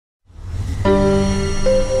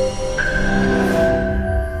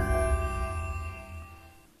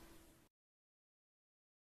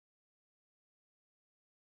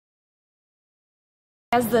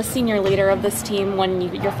As the senior leader of this team, when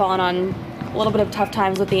you're falling on a little bit of tough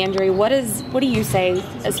times with the injury, what do you say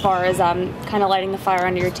as far as kind of lighting the fire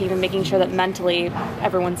under your team and making sure that mentally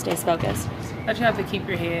everyone stays focused? That you have to keep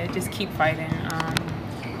your head, just keep fighting.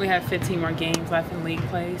 We have 15 more games left in league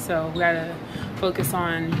play, so we got to focus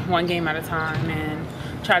on one game at a time and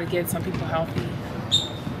try to get some people healthy.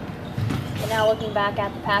 And now looking back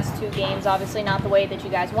at the past two games, obviously not the way that you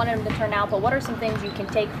guys wanted them to turn out, but what are some things you can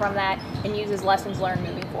take from that and use as lessons learned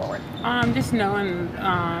moving forward? Just knowing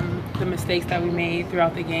the mistakes that we made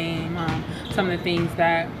throughout the game, some of the things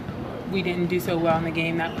that we didn't do so well in the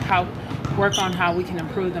game, work on how we can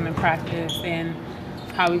improve them in practice and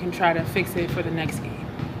how we can try to fix it for the next game.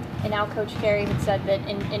 And now Coach Carey had said that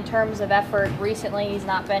in terms of effort recently, he's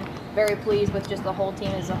not been very pleased with just the whole team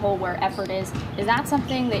as a whole where effort is. Is that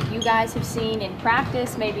something that you guys have seen in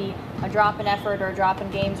practice, maybe a drop in effort or a drop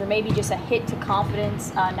in games, or maybe just a hit to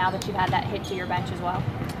confidence now that you've had that hit to your bench as well?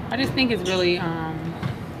 I just think it's really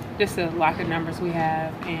just a lack of numbers we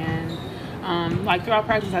have. And like throughout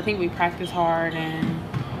practice, I think we practice hard, and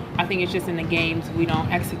I think it's just in the games we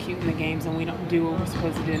don't execute in the games and we don't do what we're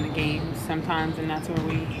supposed to do in the games sometimes, and that's where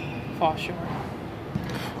we fall short.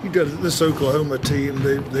 You got this Oklahoma team.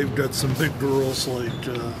 They've got some big girls like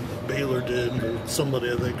Baylor did, or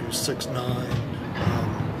somebody I think who's 6'9".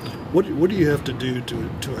 What do you have to do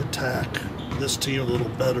to attack this team a little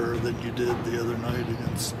better than you did the other night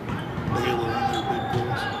against Baylor and their big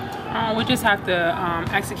girls? We just have to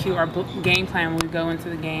execute our game plan when we go into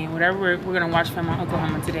the game. Whatever we're going to watch from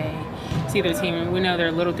Oklahoma today, see their team. We know they're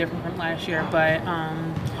a little different from last year, but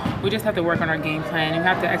we just have to work on our game plan. You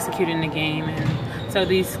have to execute in the game, and so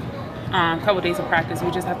these couple of days of practice,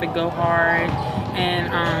 we just have to go hard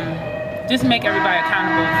and just make everybody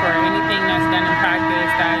accountable for anything that's done in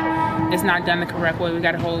practice that is not done the correct way. We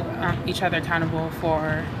got to hold each other accountable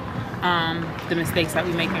for the mistakes that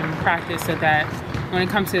we make in practice, so that when it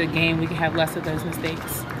comes to the game, we can have less of those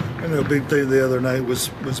mistakes. I know a big thing the other night was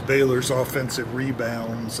Baylor's offensive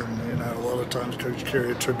rebounds, and a lot of times Coach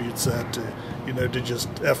Carey attributes that to just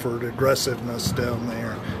effort, aggressiveness down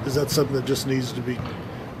there. Is that something that just needs to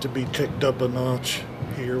be kicked up a notch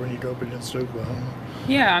here when you go up against Oklahoma?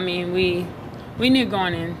 Yeah, I mean we knew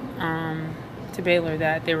going in to Baylor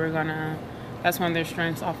that they were that's one of their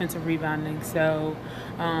strengths, offensive rebounding. So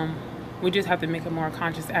we just have to make a more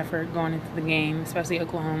conscious effort going into the game, especially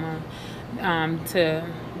Oklahoma, to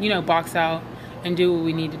box out and do what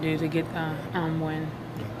we need to do to get the win.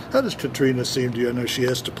 How does Katrina seem to you? I know she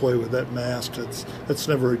has to play with that mask. That's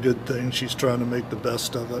never a good thing. She's trying to make the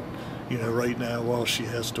best of it, right now while she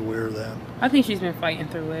has to wear that. I think she's been fighting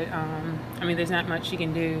through it. There's not much she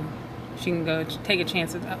can do. She can go take a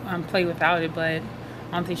chance to play without it, but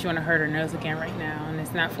I don't think she want to hurt her nose again right now, and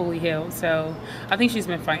it's not fully healed. So I think she's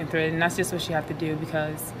been fighting through it, and that's just what she has to do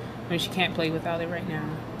because she can't play without it right now.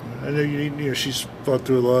 I know she's fought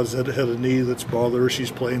through a lot. Has had a knee that's bothered her.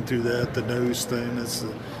 She's playing through that. The nose thing. It's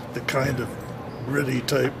the kind of gritty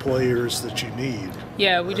type players that you need.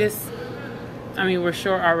 Yeah, we're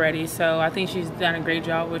short already, so I think she's done a great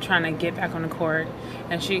job. We're trying to get back on the court,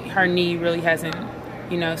 and her knee really hasn't,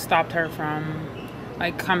 stopped her from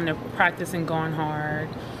coming to practice and going hard.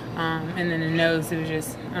 And then the nose, it was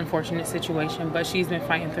just an unfortunate situation, but she's been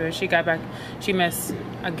fighting through it. She got back, she missed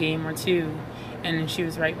a game or two, and then she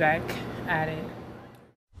was right back at it.